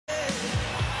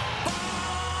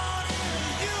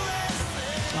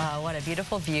a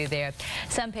beautiful view there.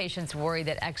 Some patients worry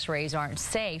that x-rays aren't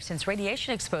safe since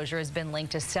radiation exposure has been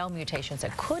linked to cell mutations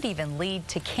that could even lead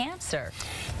to cancer.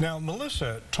 Now,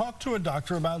 Melissa, talk to a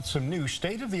doctor about some new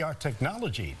state-of-the-art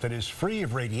technology that is free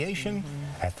of radiation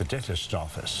at the dentist's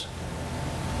office.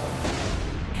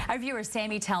 Our viewer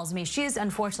Sammy tells me she's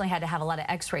unfortunately had to have a lot of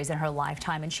x-rays in her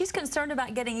lifetime, and she's concerned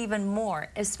about getting even more,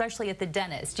 especially at the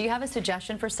dentist. Do you have a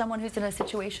suggestion for someone who's in a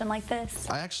situation like this?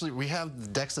 We have the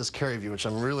DEXIS Carry View, which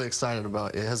I'm really excited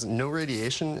about. It has no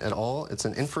radiation at all. It's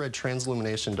an infrared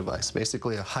transillumination device,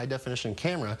 basically a high-definition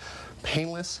camera,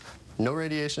 painless, no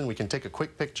radiation. We can take a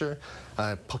quick picture,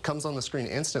 comes on the screen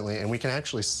instantly, and we can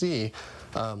actually see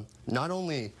not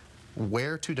only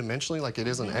where two-dimensionally, like it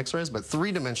is in x-rays, but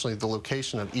three-dimensionally the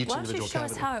location of each individual cavity. Why don't you show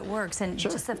us how it works? And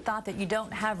just the thought that you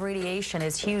don't have radiation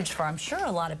is huge for, I'm sure,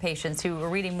 a lot of patients who are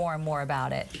reading more and more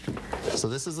about it. So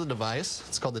this is the device.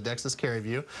 It's called the DEXIS Carry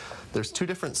View. There's two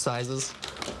different sizes.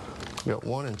 We got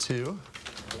 1 and 2.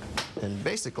 And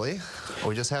basically,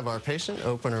 we just have our patient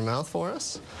open her mouth for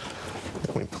us.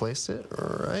 We place it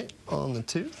right on the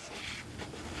tooth.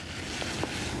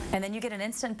 And then you get an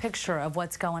instant picture of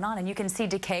what's going on, and you can see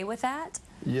decay with that?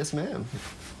 Yes, ma'am.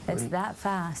 It's that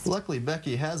fast. Luckily,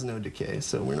 Becky has no decay,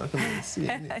 so we're not going to see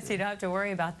anything. So you don't have to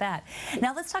worry about that.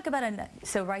 Now let's talk about,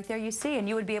 so right there you see, and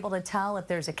you would be able to tell if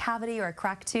there's a cavity or a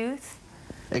cracked tooth?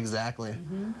 Exactly.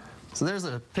 So there's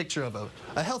a picture of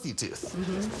a healthy tooth.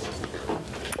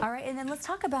 All right, and then let's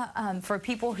talk about for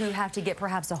people who have to get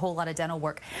perhaps a whole lot of dental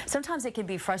work. Sometimes it can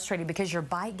be frustrating because your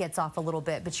bite gets off a little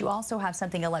bit, but you also have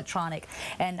something electronic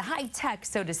and high-tech,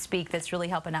 so to speak, that's really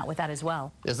helping out with that as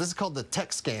well. Yes, this is called the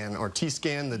Tech Scan, or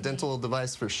T-Scan, the dental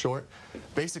device for short.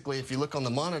 Basically, if you look on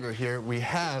the monitor here, we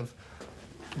have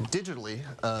digitally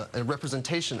a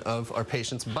representation of our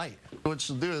patient's bite. What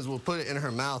she'll do is we'll put it in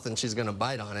her mouth and she's going to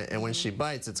bite on it, and when she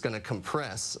bites it's going to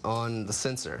compress on the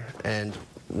sensor, and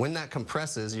when that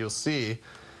compresses you'll see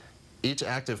each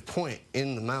active point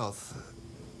in the mouth,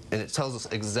 and it tells us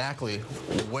exactly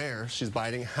where she's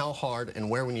biting, how hard, and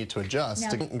where we need to adjust.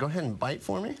 Now, Go ahead and bite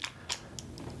for me,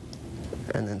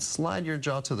 and then slide your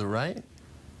jaw to the right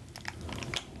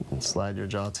and slide your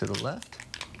jaw to the left.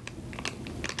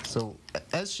 So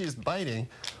as she's biting,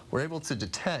 we're able to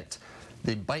detect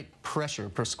the bite pressure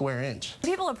per square inch.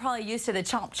 People are probably used to the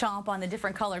chomp chomp on the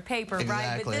different colored paper, right?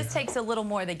 Exactly. But this takes a little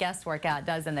more of the guesswork out,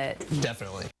 doesn't it?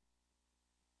 Definitely.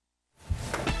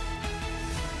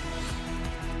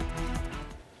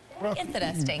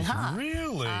 Interesting, huh?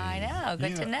 Really? I know.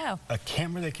 Good to know. A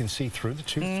camera that can see through the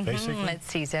tooth, basically? It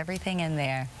sees everything in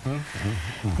there.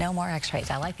 No more x-rays.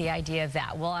 I like the idea of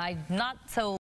that. Well, I'm not so